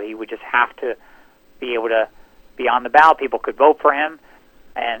ballot. He would just have to be able to be on the ballot. People could vote for him,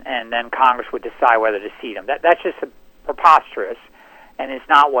 and then Congress would decide whether to seat him. That's just preposterous, and it's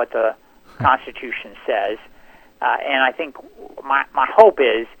not what the Constitution says. And I think my hope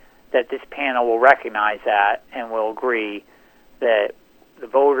is that this panel will recognize that and will agree that the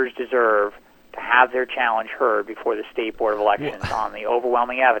voters deserve to have their challenge heard before the State Board of Elections on the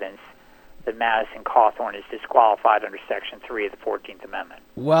overwhelming evidence that Madison Cawthorn is disqualified under Section 3 of the 14th Amendment.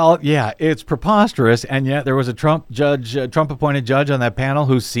 Well, yeah, it's preposterous, and yet there was a Trump-appointed judge on that panel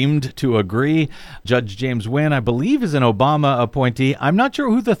who seemed to agree. Judge James Wynn, I believe, is an Obama appointee. I'm not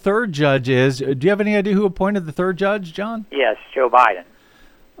sure who the third judge is. Do you have any idea who appointed the third judge, John? Yes, Joe Biden.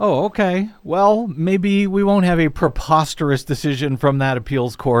 Oh, okay. Well, maybe we won't have a preposterous decision from that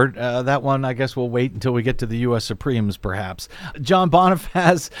appeals court. That one, I guess we'll wait until we get to the U.S. Supremes, perhaps. John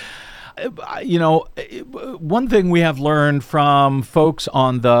Bonifaz, one thing we have learned from folks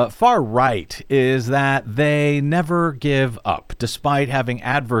on the far right is that they never give up. Despite having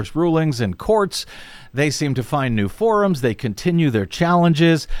adverse rulings in courts, they seem to find new forums. They continue their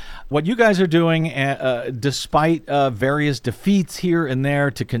challenges. What you guys are doing, despite various defeats here and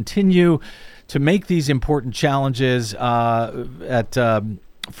there, to continue to make these important challenges at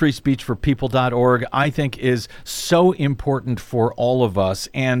freespeechforpeople.org, I think is so important for all of us.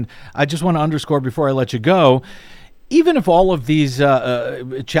 And I just want to underscore before I let you go, even if all of these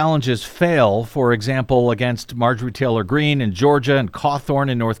challenges fail, for example, against Marjorie Taylor Greene in Georgia and Cawthorn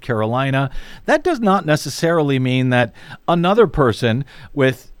in North Carolina, that does not necessarily mean that another person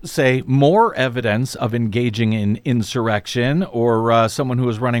with, say, more evidence of engaging in insurrection, or someone who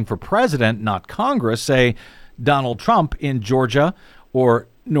is running for president, not Congress, say Donald Trump in Georgia or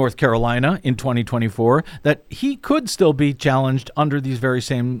North Carolina in 2024, that he could still be challenged under these very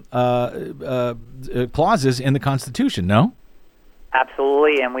same clauses in the Constitution, no?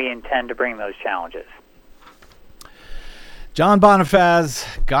 Absolutely, and we intend to bring those challenges. John Bonifaz,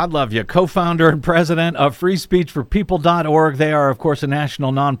 God love you, co-founder and president of freespeechforpeople.org. They are, of course, a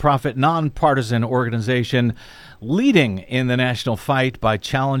national nonprofit, nonpartisan organization leading in the national fight by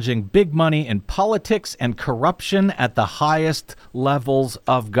challenging big money in politics and corruption at the highest levels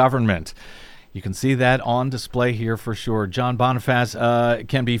of government. You can see that on display here for sure. John Bonifaz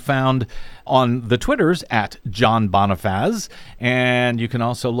can be found on the Twitters at John Bonifaz, and you can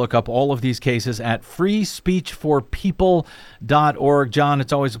also look up all of these cases at freespeechforpeople.org. John,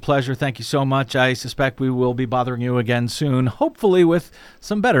 it's always a pleasure. Thank you so much. I suspect we will be bothering you again soon, hopefully with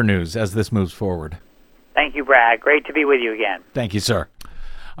some better news as this moves forward. Thank you, Brad. Great to be with you again. Thank you, sir.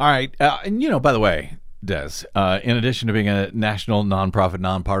 All right. And, by the way, Des, in addition to being a national nonprofit,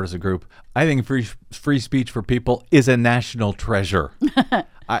 nonpartisan group, I think Free Speech for People is a national treasure.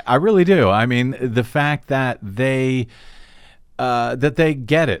 I really do. I mean, the fact that they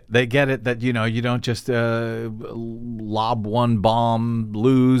get it. They get it that, you don't just lob one bomb,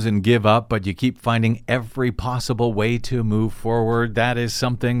 lose, and give up, but you keep finding every possible way to move forward. That is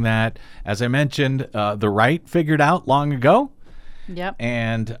something that, as I mentioned, the right figured out long ago. Yep.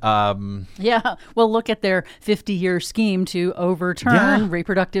 And well, look at their 50-year scheme to overturn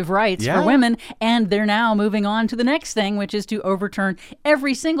reproductive rights for women, and they're now moving on to the next thing, which is to overturn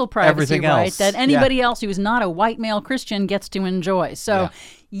every single privacy right that anybody else who is not a white male Christian gets to enjoy. So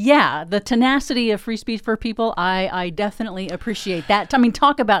the tenacity of Free Speech for People, I definitely appreciate that. I mean,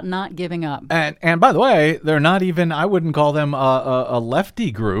 talk about not giving up. And by the way, they're not even, I wouldn't call them a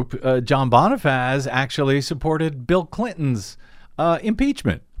lefty group. John Bonifaz actually supported Bill Clinton's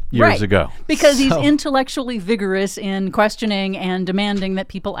impeachment years ago. Because he's intellectually vigorous in questioning and demanding that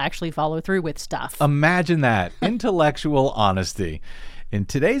people actually follow through with stuff. Imagine that. Intellectual honesty. In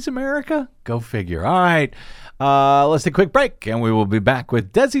today's America, go figure. All right, let's take a quick break, and we will be back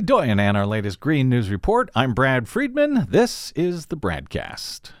with Desi Doyen and our latest Green News Report. I'm Brad Friedman. This is the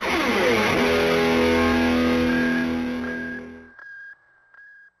BradCast.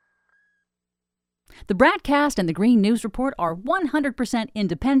 The BradCast and the Green News Report are 100%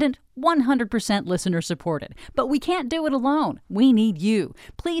 independent, 100% listener-supported. But we can't do it alone. We need you.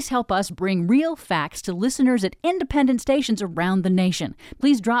 Please help us bring real facts to listeners at independent stations around the nation.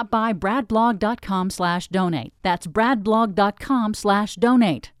 Please drop by bradblog.com/donate. That's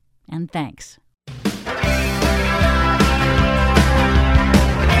bradblog.com/donate. And thanks.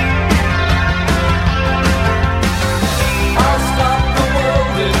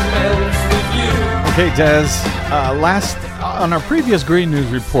 Okay, Des, on our previous Green News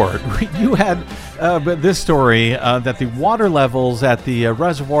Report, you had this story that the water levels at the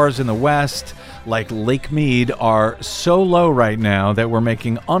reservoirs in the West, like Lake Mead, are so low right now that we're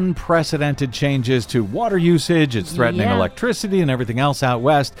making unprecedented changes to water usage. It's threatening electricity and everything else out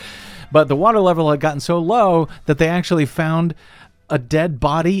west. But the water level had gotten so low that they actually found a dead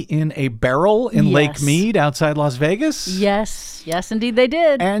body in a barrel in Lake Mead outside Las Vegas. Yes, indeed they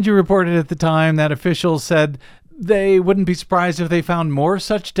did. And you reported at the time that officials said they wouldn't be surprised if they found more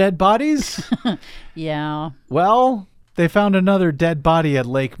such dead bodies. Yeah. Well, they found another dead body at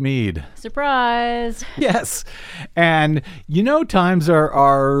Lake Mead. Surprise. Yes. And times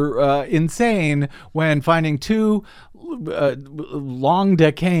are insane when finding two long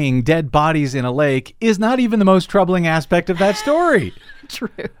decaying dead bodies in a lake is not even the most troubling aspect of that story. True.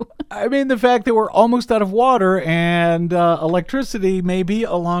 I mean, the fact that we're almost out of water and electricity maybe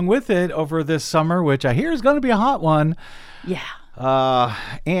along with it over this summer, which I hear is going to be a hot one. Yeah.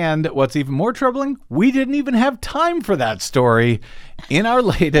 And what's even more troubling, we didn't even have time for that story in our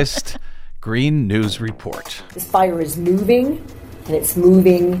latest Green News Report. This fire is moving, and it's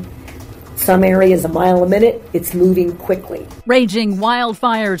moving some areas a mile a minute. It's moving quickly. Raging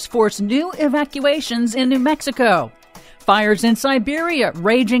wildfires force new evacuations in New Mexico. Fires in Siberia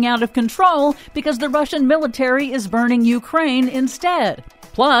raging out of control because the Russian military is burning Ukraine instead.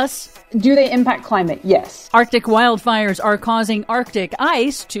 Plus, do they impact climate? Yes. Arctic wildfires are causing Arctic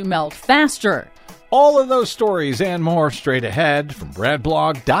ice to melt faster. All of those stories and more straight ahead from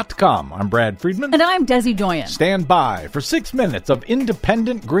BradBlog.com. I'm Brad Friedman. And I'm Desi Doyen. Stand by for 6 minutes of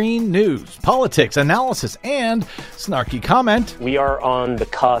independent green news, politics, analysis, and snarky comment. We are on the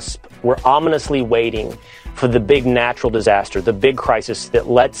cusp. We're ominously waiting for the big natural disaster, the big crisis that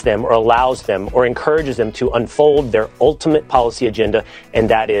lets them or allows them or encourages them to unfold their ultimate policy agenda, and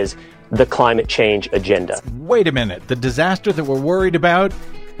that is the climate change agenda. Wait a minute. The disaster that we're worried about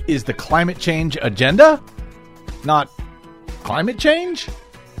is the climate change agenda? Not climate change?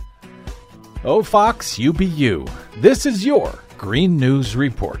 Oh, Fox, you be you. This is your Green News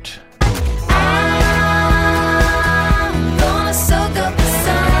Report.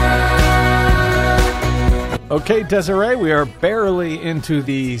 Okay, Desiree, we are barely into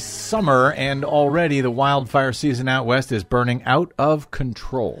the summer, and already the wildfire season out west is burning out of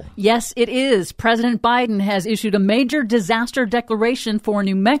control. Yes, it is. President Biden has issued a major disaster declaration for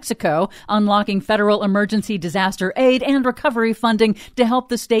New Mexico, unlocking federal emergency disaster aid and recovery funding to help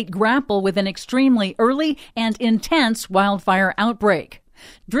the state grapple with an extremely early and intense wildfire outbreak.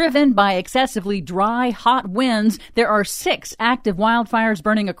 Driven by excessively dry, hot winds, there are 6 active wildfires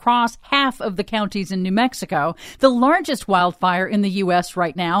burning across half of the counties in New Mexico. The largest wildfire in the U.S.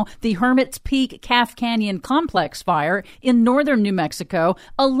 right now, the Hermit's Peak Calf Canyon Complex fire in northern New Mexico,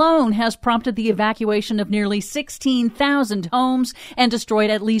 alone has prompted the evacuation of nearly 16,000 homes and destroyed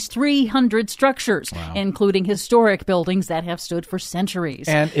at least 300 structures, including historic buildings that have stood for centuries.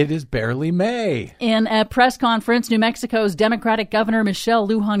 And it is barely May. In a press conference, New Mexico's Democratic Governor Michelle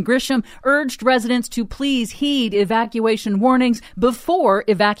Lujan Grisham urged residents to please heed evacuation warnings before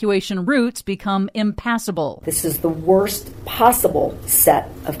evacuation routes become impassable. This is the worst possible set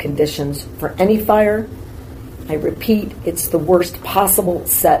of conditions for any fire. I repeat, it's the worst possible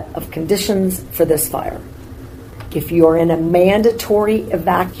set of conditions for this fire. If you're in a mandatory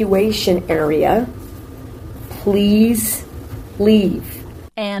evacuation area, please leave.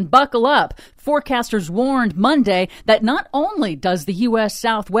 And buckle up. Forecasters warned Monday that not only does the U.S.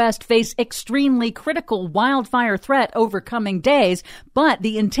 Southwest face extremely critical wildfire threat over coming days, but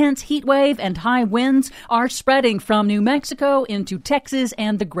the intense heat wave and high winds are spreading from New Mexico into Texas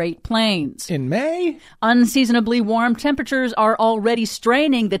and the Great Plains. In May? Unseasonably warm temperatures are already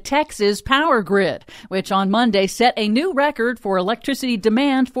straining the Texas power grid, which on Monday set a new record for electricity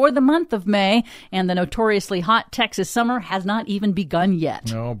demand for the month of May, and the notoriously hot Texas summer has not even begun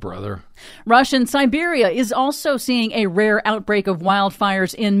yet. Oh, brother. Russian Siberia is also seeing a rare outbreak of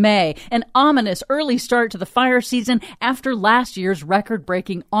wildfires in May, an ominous early start to the fire season after last year's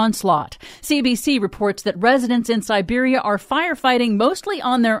record-breaking onslaught. CBC reports that residents in Siberia are firefighting mostly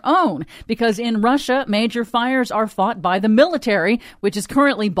on their own because in Russia, major fires are fought by the military, which is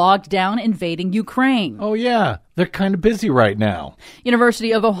currently bogged down invading Ukraine. Oh, yeah. They're kind of busy right now.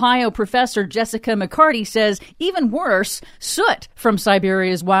 University of Ohio professor Jessica McCarty says even worse, soot from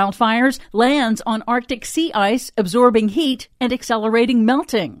Siberia's wildfires lands on Arctic sea ice, absorbing heat and accelerating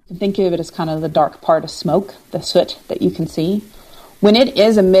melting. Think of it as kind of the dark part of smoke, the soot that you can see. When it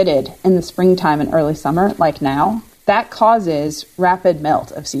is emitted in the springtime and early summer, like now, that causes rapid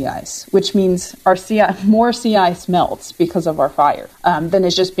melt of sea ice, which means more sea ice melts because of our fire than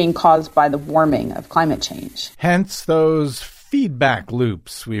is just being caused by the warming of climate change. Hence those feedback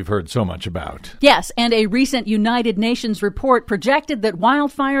loops we've heard so much about. Yes, and a recent United Nations report projected that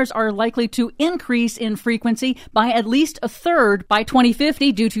wildfires are likely to increase in frequency by at least a third by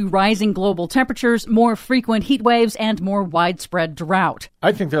 2050 due to rising global temperatures, more frequent heat waves, and more widespread drought.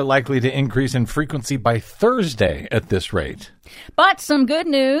 I think they're likely to increase in frequency by Thursday at this rate. But some good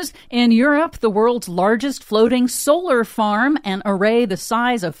news. In Europe, the world's largest floating solar farm, an array the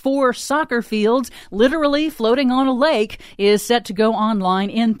size of 4 soccer fields, literally floating on a lake, is set to go online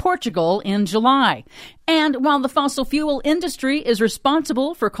in Portugal in July. And while the fossil fuel industry is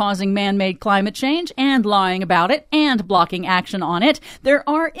responsible for causing man-made climate change and lying about it and blocking action on it, there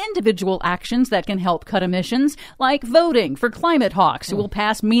are individual actions that can help cut emissions, like voting for climate hawks who will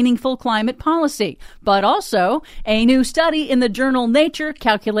pass meaningful climate policy. But also, a new study in the journal Nature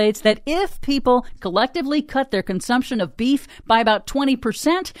calculates that if people collectively cut their consumption of beef by about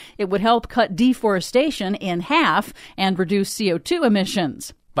 20%, it would help cut deforestation in half and reduce CO2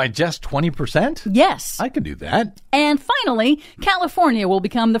 emissions. By just 20%? Yes. I could do that. And finally, California will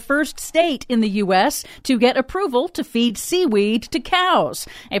become the first state in the U.S. to get approval to feed seaweed to cows.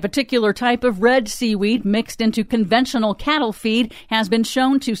 A particular type of red seaweed mixed into conventional cattle feed has been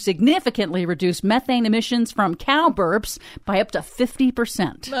shown to significantly reduce methane emissions from cow burps by up to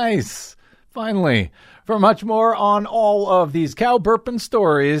 50%. Nice. Finally. For much more on all of these cow burping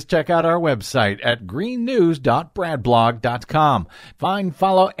stories, check out our website at greennews.bradblog.com. Find,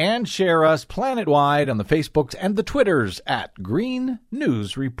 follow, and share us planet-wide on the Facebooks and the Twitters at Green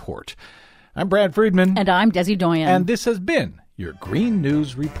News Report. I'm Brad Friedman. And I'm Desi Doyen. And this has been your Green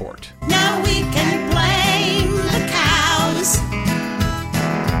News Report. Now we can blame the cows.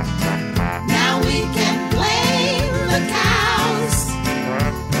 Now we can blame the cows.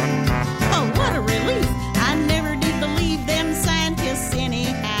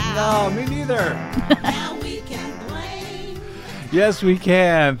 No, me neither. Now we can blame. Yes, we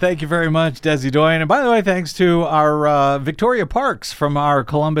can. Thank you very much, Desi Doyen. And by the way, thanks to our Victoria Parks from our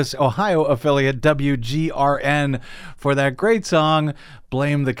Columbus, Ohio affiliate, WGRN, for that great song,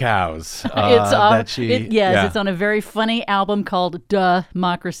 Blame the Cows. It's on a very funny album called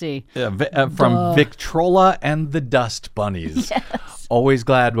Democracy. From Victrola and the Dust Bunnies. Yes. Always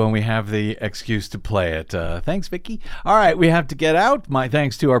glad when we have the excuse to play it. Thanks, Vicky. All right, we have to get out. My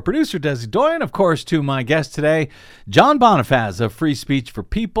thanks to our producer, Desi Doyen, of course, to my guest today, John Bonifaz of Free Speech for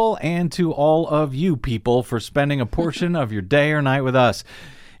People, and to all of you people for spending a portion of your day or night with us.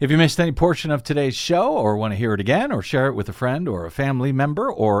 If you missed any portion of today's show or want to hear it again or share it with a friend or a family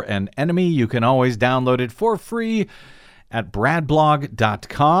member or an enemy, you can always download it for free at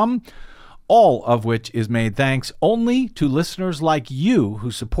bradblog.com. All of which is made thanks only to listeners like you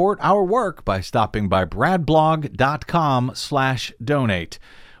who support our work by stopping by bradblog.com/donate.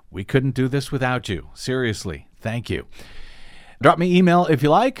 We couldn't do this without you. Seriously, thank you. Drop me email if you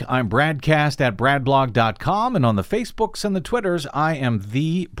like. I'm bradcast@bradblog.com, and on the Facebooks and the Twitters, I am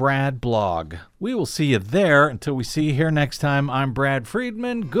the Brad Blog. We will see you there. Until we see you here next time, I'm Brad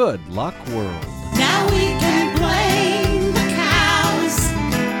Friedman. Good luck, world. Now we can